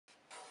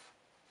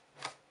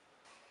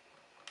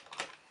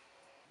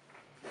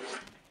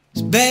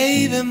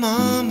Baby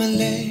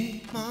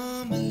marmalade,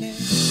 marmalade.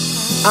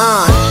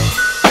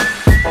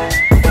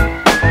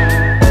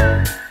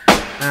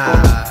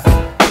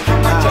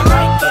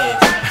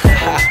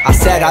 I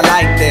said I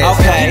like this.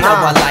 Okay, you know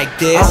I like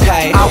this.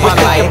 Okay, I was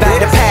thinking about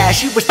the past.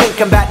 She was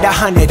thinking about the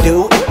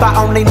honeydew. If I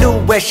only knew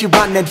where she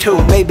running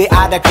to, maybe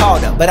I'd have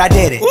called her, but I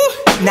didn't.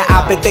 Now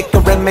I've been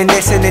thinking,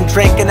 reminiscing, and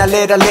drinking a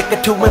little liquor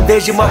to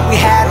envision what we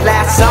had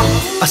last summer,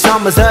 or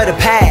summers of the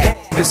past.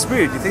 It's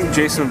weird. You think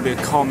Jason would be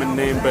a common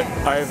name, but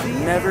I've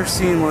never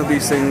seen one of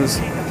these things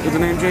with the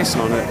name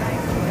Jason on it.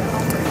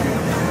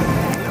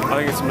 I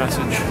think it's a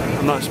message.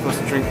 I'm not supposed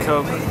to drink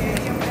Coke.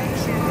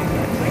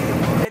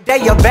 Today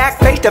you're back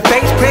face to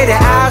face, pretty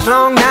eyes,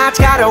 long nights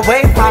got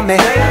away from me.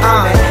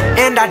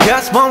 And I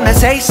just wanna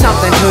say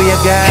something to you,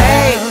 girl.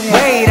 Hey,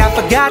 wait, I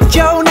forgot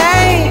your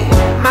name.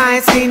 I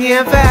ain't seen you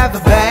in forever,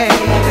 baby.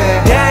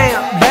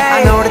 Damn, babe,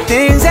 I know that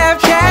things have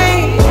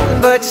changed,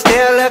 but you're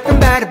still looking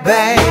better,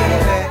 baby.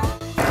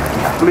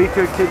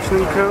 Bleaker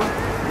Kitchen & Co.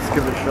 Let's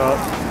give it a shot.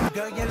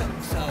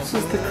 This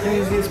is the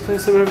craziest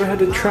place I've ever had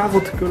to travel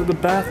to go to the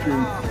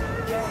bathroom.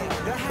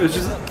 It's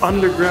just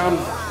underground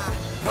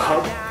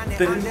pub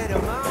thing.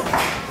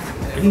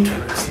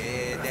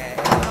 Interesting.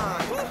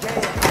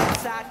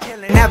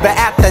 Never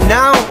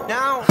afternoon,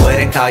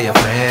 wouldn't call your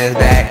friends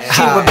back.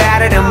 She was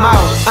better than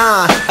most.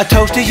 A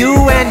toast to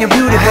you and your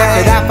beauty,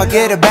 babe. Did I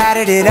forget about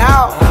it at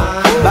all?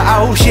 But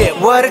oh shit,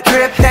 what a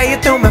trip that you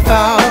threw me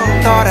for.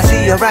 Thought I'd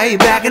see you right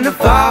back in the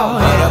fall,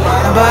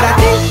 but I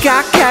think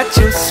I'll catch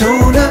you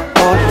sooner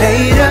or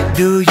later.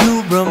 Do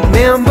you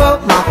remember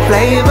my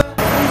flavor?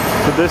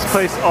 So this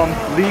place on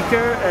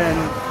Bleaker and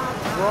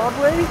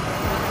Broadway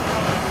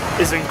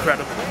is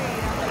incredible.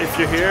 If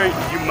you're here,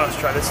 you must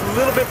try it. It's a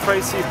little bit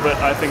pricey, but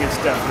I think it's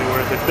definitely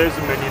worth it. There's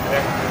a menu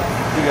there.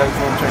 You guys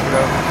want to check it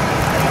out?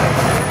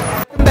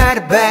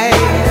 Better, baby.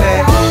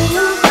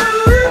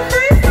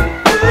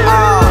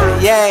 Oh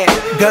yeah,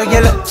 girl,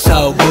 you look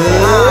so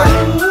good.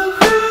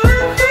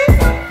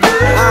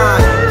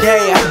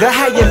 Yeah, girl,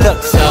 how you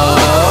look so?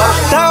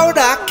 Thought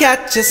I'd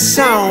catch you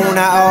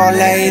sooner or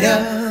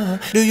later.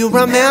 Do you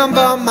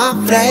remember my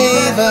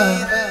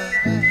flavor?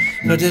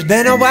 But it's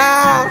been a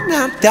while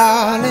now,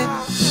 darling.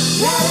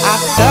 I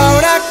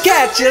thought I'd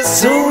catch you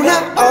sooner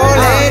or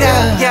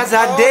later. Yes,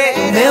 I did.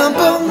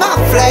 Remember my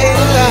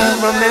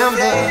flavor,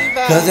 remember.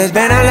 Cause it's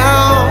been a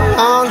long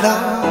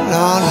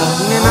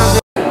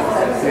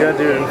You gotta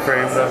do it in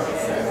frame though.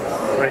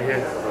 Right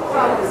here.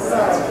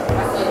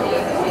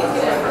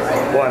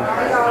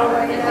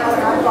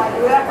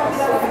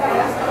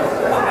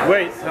 1.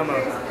 Wait, come on.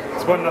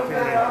 It's 1-0 to me.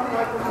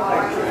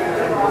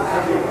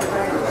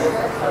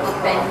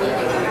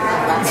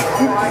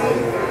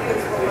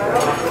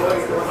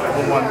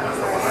 1-1.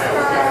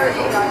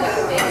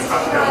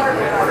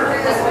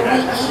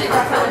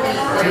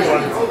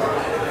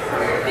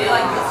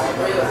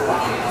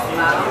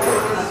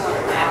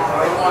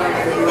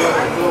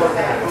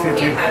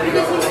 2-2.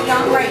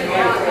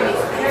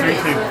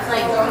 3-2.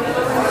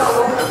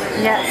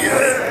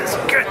 Yes,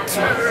 good.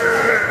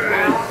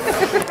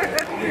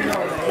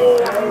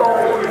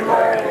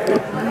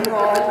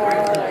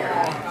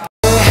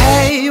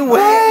 Hey,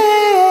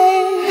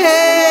 wait,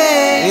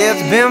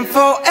 it's been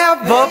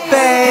forever,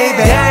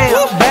 baby. I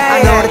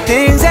know that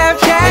things have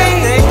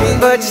changed,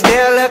 but you're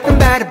still looking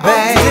better,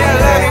 baby.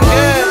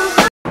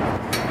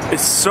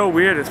 It's so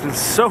weird. It's been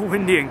so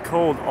windy and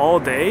cold all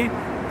day,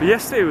 but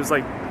yesterday it was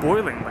like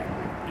boiling. Like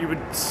you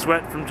would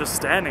sweat from just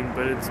standing,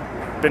 but it's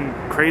been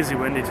crazy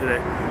windy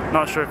today.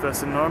 Not sure if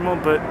that's normal,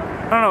 but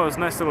I don't know. It was a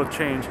nice little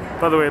change.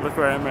 By the way, look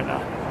where I am right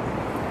now.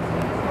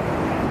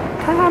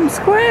 Times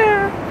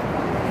Square.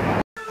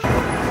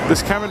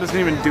 This camera doesn't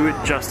even do it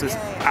justice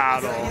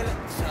at all.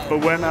 But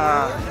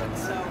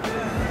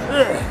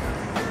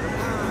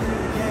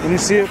when you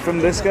see it from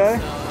this guy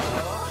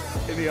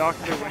in the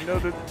ocular window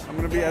that I'm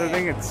going to be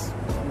editing, it's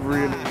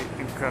really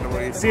incredible.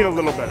 You see it a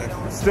little better.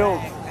 Still,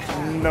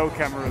 no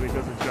camera really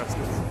does it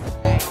justice.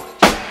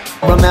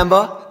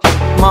 Remember,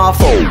 my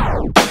phone.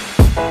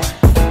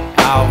 I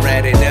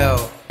already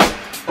know.